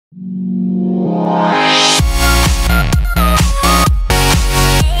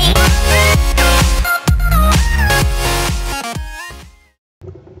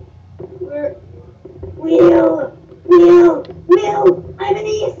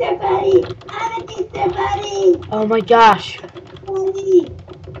I'm an Easter bunny. Oh my gosh. Bunny.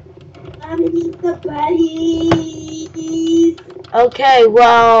 I'm an Easter bunny. Okay,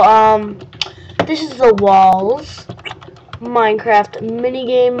 well, this is the walls. Minecraft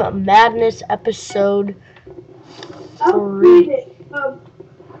Minigame Madness episode 3.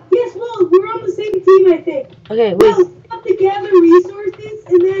 Yes, well, we're on the same team, I think. Okay, wait. Well, you have to gather resources,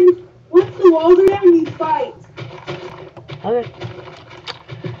 and then once the walls are down, you fight. Okay.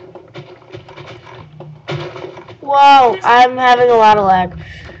 Whoa, I'm having a lot of lag.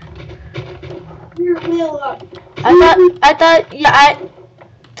 Here, Will,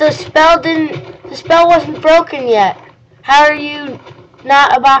 the spell wasn't broken yet. How are you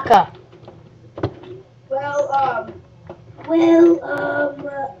not a baka?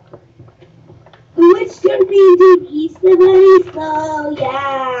 the witch turned me into an Easter bunny, so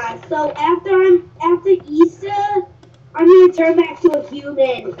yeah. So after Easter, I'm gonna turn back to a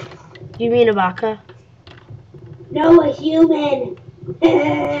human. You mean a baka? No, a human.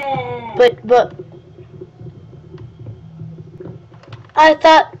 But I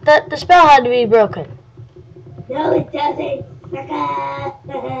thought that the spell had to be broken. No, it doesn't.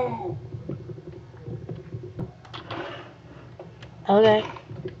 Okay.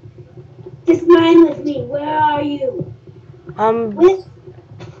 Just mine with me. Where are you? With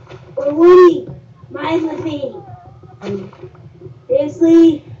or Woody? Mine with me.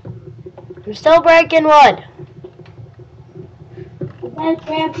 Seriously? I'm still breaking wood. I got a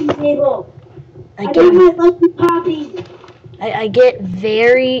crafting table. I got my lucky poppy. I get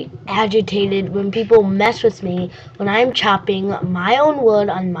very agitated when people mess with me when I'm chopping my own wood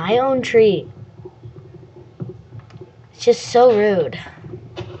on my own tree. It's just so rude.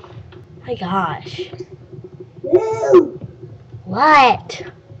 My gosh. Ew. What?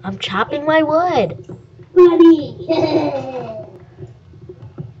 I'm chopping my wood. Buddy.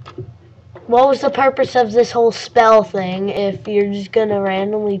 What was the purpose of this whole spell thing if you're just gonna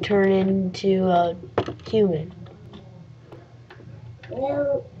randomly turn into a human?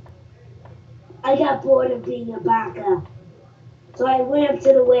 Well, I got bored of being a baka, so I went up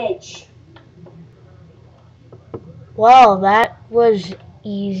to the witch. Well, that was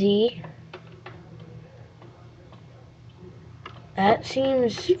easy. That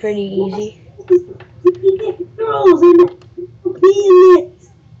seems pretty easy.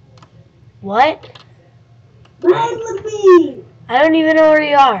 What? Mine with me. I don't even know where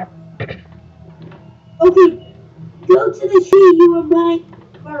you are. Okay, go to the tree you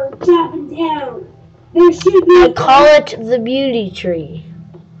were chopping down. There should be. I call it the beauty tree.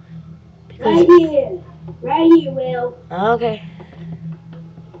 Right here, Will. Okay.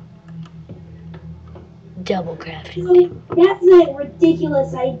 Double crafting. So that's a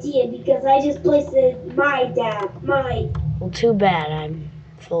ridiculous idea because I just placed it my. Well, too bad. I'm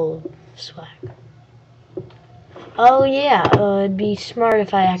full of swag. Oh yeah, it'd be smart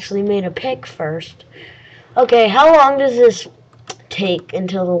if I actually made a pick first. Okay, how long does this take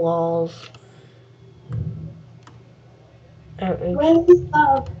until the walls? Well,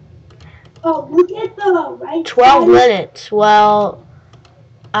 look at the right 12 side. minutes. Well,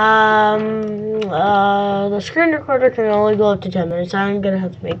 the screen recorder can only go up to 10 minutes. I'm gonna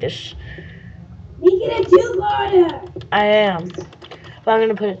have to make this. Make it a two-parter. I am. But I'm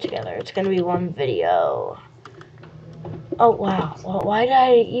gonna put it together. It's gonna be one video. Oh wow. Well, why did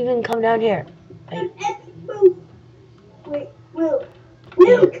I even come down here? Wait, Will,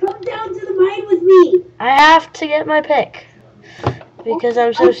 come down to the mine with me. I have to get my pick. Because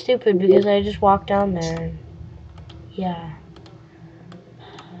I'm so stupid, because I just walked down there. Yeah.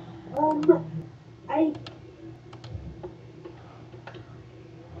 Oh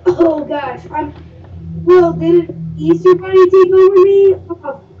gosh, Will, did an Easter bunny take over me?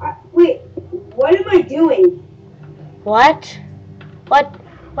 Wait, what am I doing? What? What?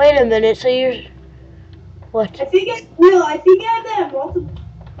 Wait a minute, so you're... What? I think I have that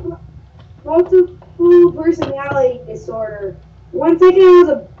multiple personality disorder. One second I was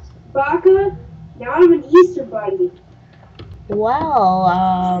a baka, now I'm an Easter bunny. Well,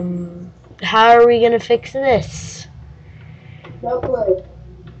 how are we gonna fix this? No clue.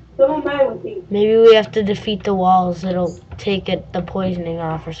 Come on mine with me. Maybe we have to defeat the walls. It'll take the poisoning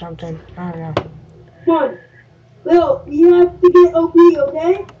off or something. I don't know. Come on. Will, you have to get OP,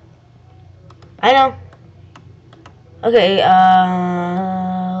 okay? I know. Okay,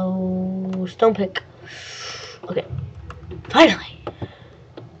 stone pick. Okay. Finally.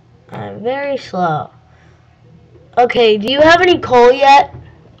 I'm very slow. Okay, do you have any coal yet?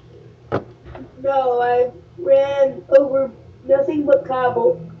 No, I ran over nothing but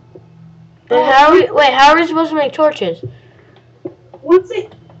cobble. Then how are we supposed to make torches? Once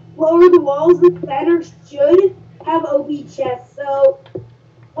lower the walls, the center should have OB chests. So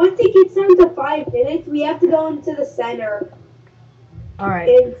once it gets down to 5 minutes, we have to go into the center.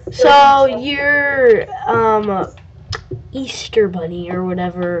 Alright. So your Easter Bunny or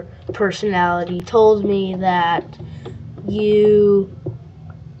whatever personality told me that you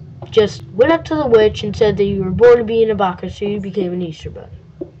just went up to the witch and said that you were born to be in a baka, so you became an Easter Bunny.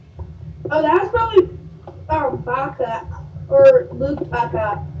 Oh, that was probably Baka or Luke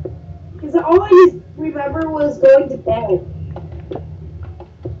Baka. Because all I just remember was going to bed.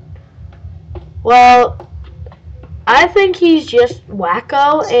 Well, I think he's just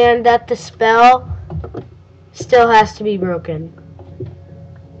wacko and that the spell still has to be broken.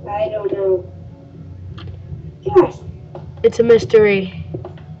 I don't know. Gosh. It's a mystery.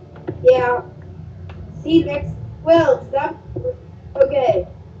 Yeah. See you next. Well, stop. Okay.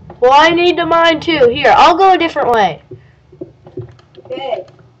 Well, I need to mine too. Here, I'll go a different way. Okay.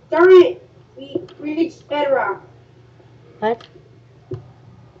 Darn it. We reached bedrock. What?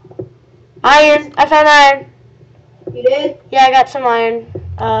 Iron. I found iron. You did? Yeah, I got some iron.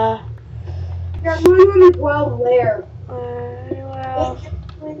 There's 112 there. Well,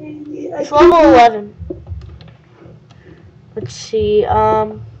 it's level 11. Let's see.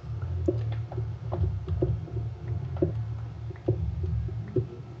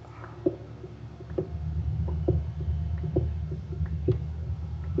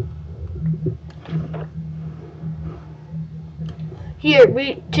 Here,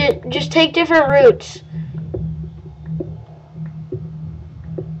 just take different routes.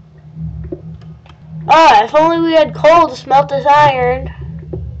 Ah, if only we had coal to smelt this iron.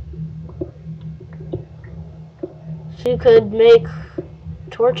 So you could make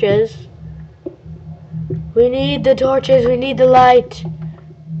torches. We need the torches, we need the light.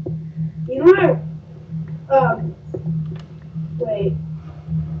 You know what? Wait.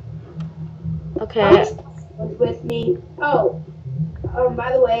 Okay. Was with me. Oh.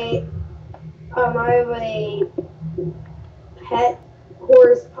 By the way, I have a pet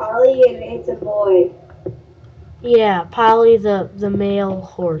horse, Polly, and it's a boy. Yeah, Polly the male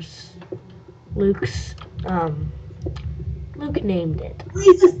horse. Luke named it.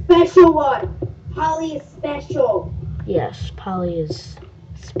 Polly's a special one. Polly is special. Yes, Polly is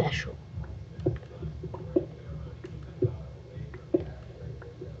special.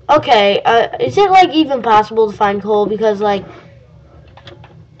 Okay, is it like even possible to find coal? Because like,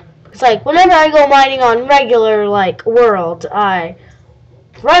 it's like whenever I go mining on regular like world, I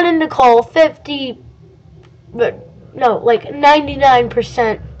run into coal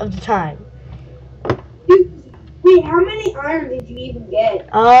 99% of the time. Wait, how many iron did you even get?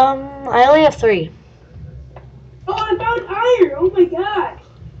 I only have 3. Oh, I found iron! Oh my gosh!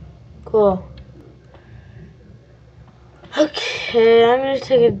 Cool. Okay, I'm gonna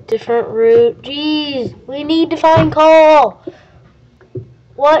take a different route. Jeez, we need to find coal.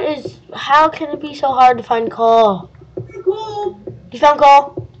 How can it be so hard to find coal? Cool. You found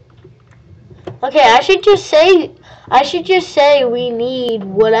coal? Okay, I should just say we need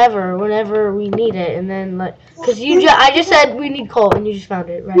whatever whenever we need it, and then like, cause I just said we need coal, and you just found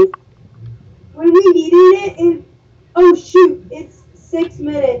it, right? When we needed it, and oh shoot, it's 6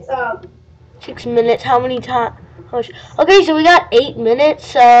 minutes. 6 minutes. How many times? Okay, so we got 8 minutes,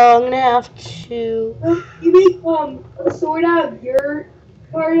 so I'm gonna have to. You make a sword out of your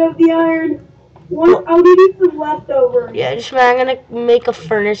part of the iron. I'll give you some leftovers. Yeah, I'm gonna make a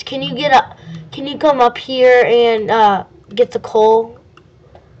furnace. Can you come up here and get the coal?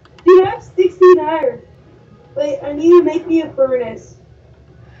 You have 16 iron. Wait, I need to make me a furnace.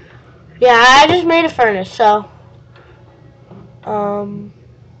 Yeah, I just made a furnace, so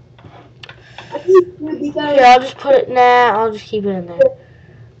here, I'll just put it I'll just keep it in there.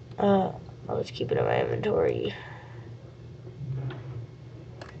 I'll just keep it in my inventory.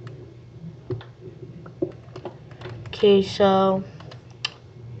 Okay, so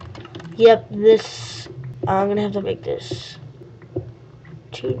yep, I'm gonna have to make this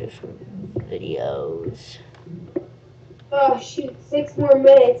 2 different videos. Oh shoot, 6 more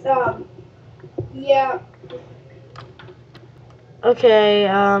minutes. Yeah. Okay,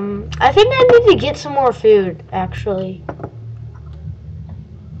 I think I need to get some more food, actually.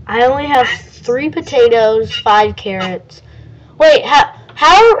 I only have 3 potatoes, 5 carrots. Wait, how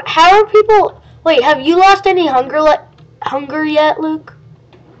are people? Wait, have you lost any hunger yet, Luke?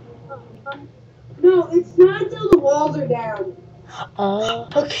 No, it's not until the walls are down.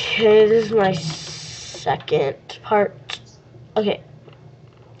 Okay, this is my second part. Okay.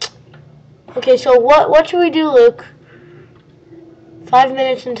 Okay, so what should we do, Luke? 5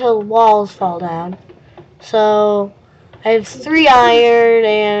 minutes until the walls fall down. So, I have 3 iron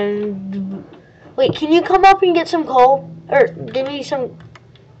and... Wait, can you come up and get some coal? Or give me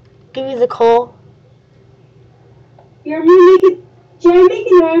the coal. Here, should I make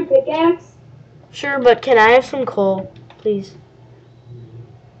an iron pickaxe? Sure, but can I have some coal, please?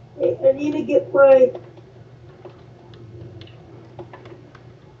 Wait, I need to get my...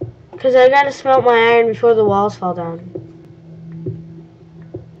 Because I gotta smelt my iron before the walls fall down.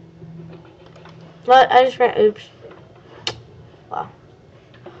 What? I just ran... Oops. Wow.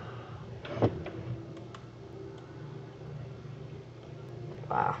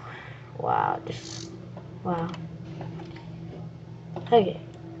 Wow. Wow. Just... Wow. Okay.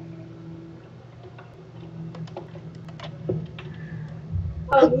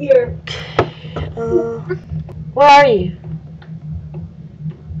 I'm here. Where are you?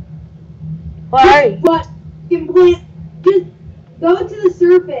 Where are you? What? Just go to the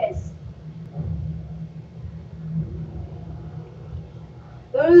surface.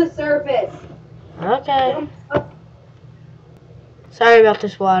 Go to the surface. Okay. Sorry about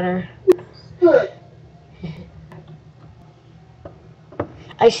this water. Sure.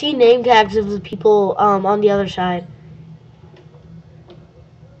 I see name tags of the people on the other side.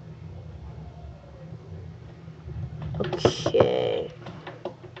 Okay.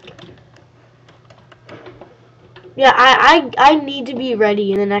 Yeah, I need to be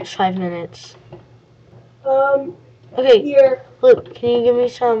ready in the next 5 minutes. Okay, Here. Luke, can you give me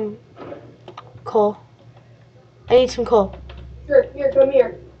some coal? I need some coal. Sure, here, come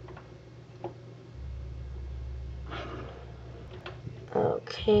here.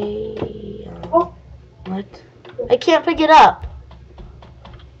 Okay. Oh. What? I can't pick it up.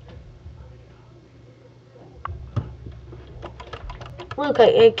 Luke,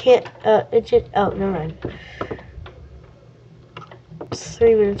 I can't, it just, oh, never mind.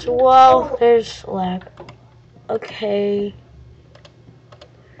 3 minutes. Whoa, there's lag. Okay.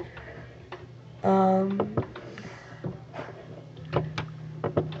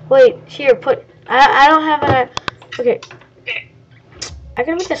 Wait, here, I don't have an, okay. I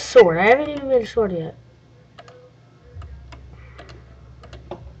gotta make a sword. I haven't even made a sword yet.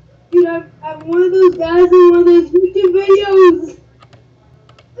 Dude, I'm one of those guys in one of those YouTube videos.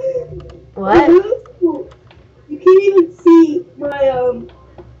 What? You can't even see my,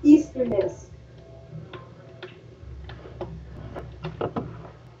 easterness.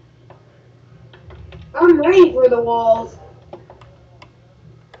 I'm ready for the walls.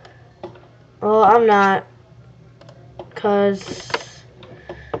 Oh, I'm not. Cause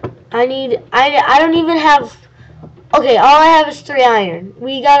I don't even have, okay, all I have is 3 iron.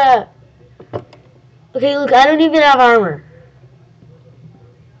 We gotta, okay, look, I don't even have armor.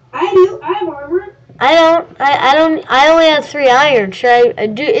 I do, I have armor. I only have 3 iron. Should I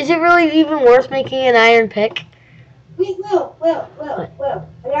do, is it really even worth making an iron pick? Wait, Will, I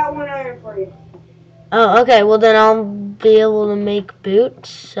got 1 iron for you. Oh, okay, well then I'll be able to make boots,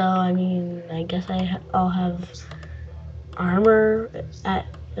 so I mean, I guess I'll have armor at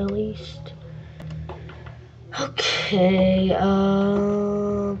least. Okay,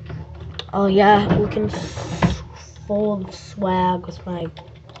 oh yeah, looking full of swag with my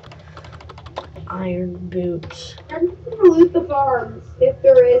iron boots. I'm just gonna loot the farms, if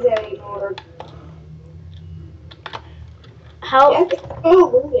there is any more. How? Yeah, oh,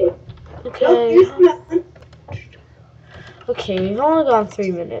 loot it. Okay. Nope, Okay, we've only gone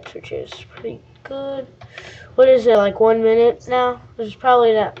 3 minutes, which is pretty good. What is it, like 1 minute now? There's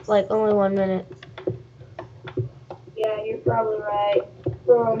probably not, like, only 1 minute. yeah, you're probably right.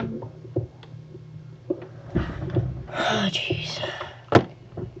 Oh, jeez.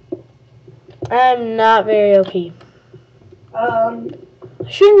 I'm not very OP. I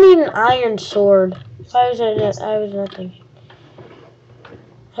shouldn't need an iron sword. Why was I was not thinking.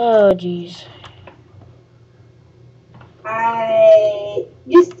 Oh, jeez.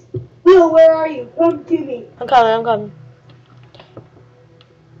 Will, where are you? Come to me. I'm coming.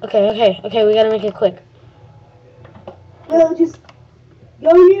 Okay, we gotta make it quick. Will, just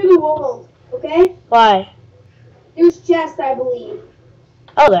go near the walls, okay? Why? There's chests, I believe.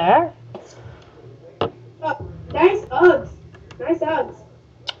 Oh, there? Oh, nice Uggs. Nice Uggs.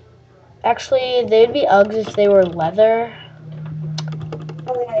 Actually, they'd be Uggs if they were leather.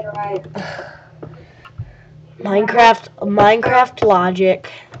 Oh, yeah, you're right. Minecraft logic.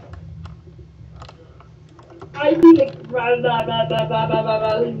 I need to...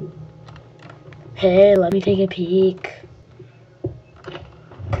 Hey, let me take a peek.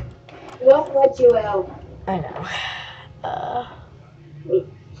 Won't let you out. I know. Wait,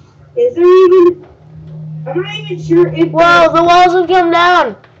 is there even... I'm not even sure if... Whoa, the walls have come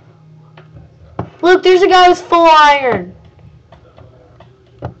down! Look, there's a guy with full iron.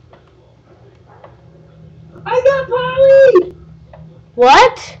 I got Polly!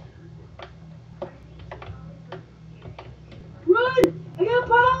 What? Run! I got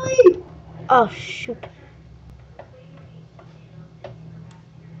Polly! Oh shoot.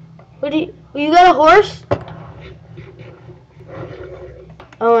 What do you got a horse?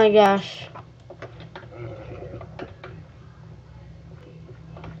 Oh my gosh.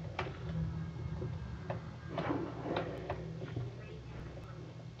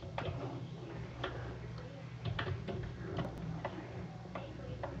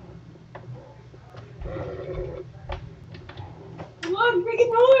 Come on,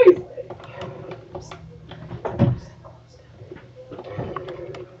 freaking horse!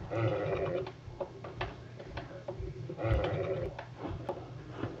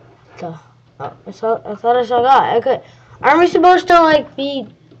 Oh, I thought I saw a guy. Okay. Aren't we supposed to like be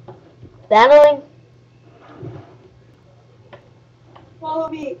battling? Follow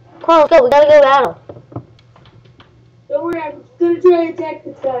me. Come on, let's go. We gotta go battle. Don't worry, I'm gonna try to attack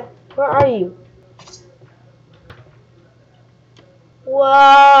this guy. Where are you?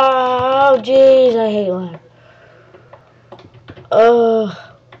 Wow, jeez, I hate lag. Oh,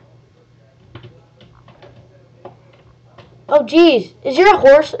 jeez. Is your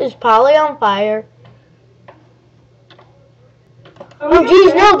horse, is Polly on fire? Oh,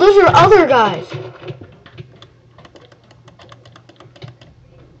 jeez, no, those are other guys.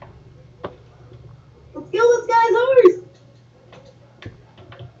 Let's kill this guy's horse!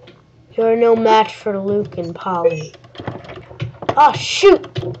 You're no match for Luke and Polly. Oh, shoot.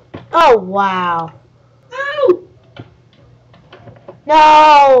 Oh, wow. No!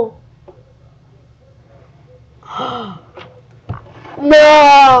 No.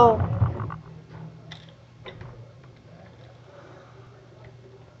 No.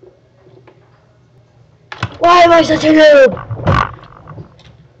 Why am I such a noob?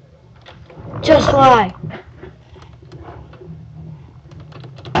 Just why?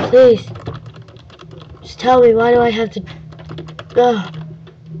 Please. Just tell me, why do I have to... Ugh.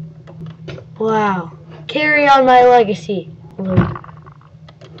 Wow. Carry on my legacy, Luke.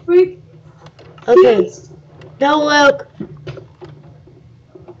 Freak. Okay. Yes. No, Luke.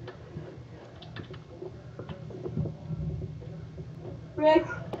 Rick.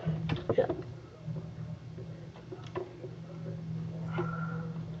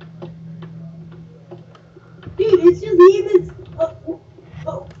 Dude, it's just me and this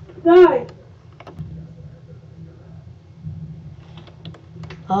guy.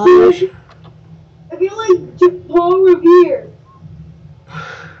 Oh, I feel like Paul Revere.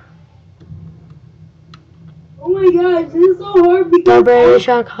 Oh my gosh, this is so hard the because British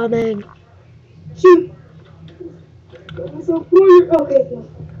are coming. shoot. I'm so cornered. Okay, go.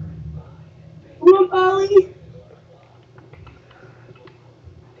 Come on, Polly.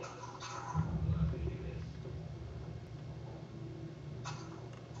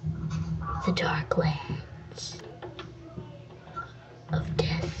 The dark lands of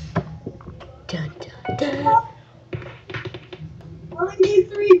death. Dun dun dun. Polly needs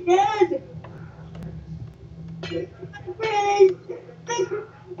to be dead. I'm finished.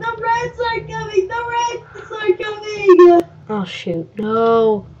 The Reds are coming. The Reds are coming. Oh shoot,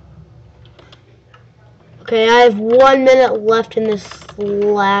 no. Okay, I have 1 minute left in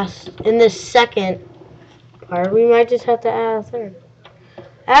this second part. We might just have to add a third.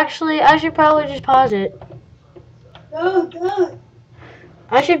 Actually, I should probably just pause it. Go, go.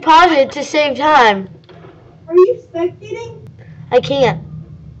 I should pause it to save time. Are you spectating? I can't.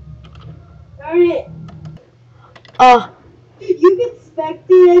 Darn it. Oh, Dude, you can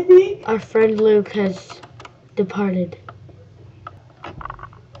spectate, I think. our friend Luke has departed.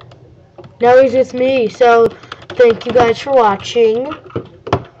 Now he's with me, so thank you guys for watching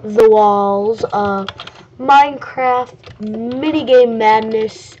The Walls of Minecraft Minigame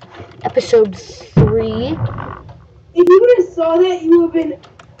Madness Episode 3. If you would have saw that, you would have been.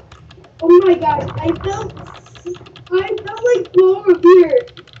 Oh my gosh! I felt like Paul Revere.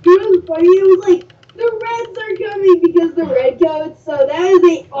 You know what's funny? It was like the Reds are coming because the red coats. So that is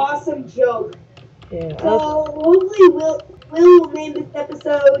an awesome joke. Yeah. So hopefully we'll name this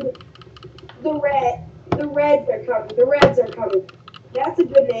episode The Reds are coming. The Reds are coming. That's a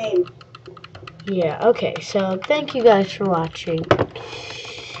good name. Yeah, okay, so thank you guys for watching.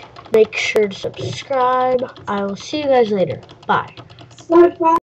 Make sure to subscribe. I will see you guys later. Bye. Spotify.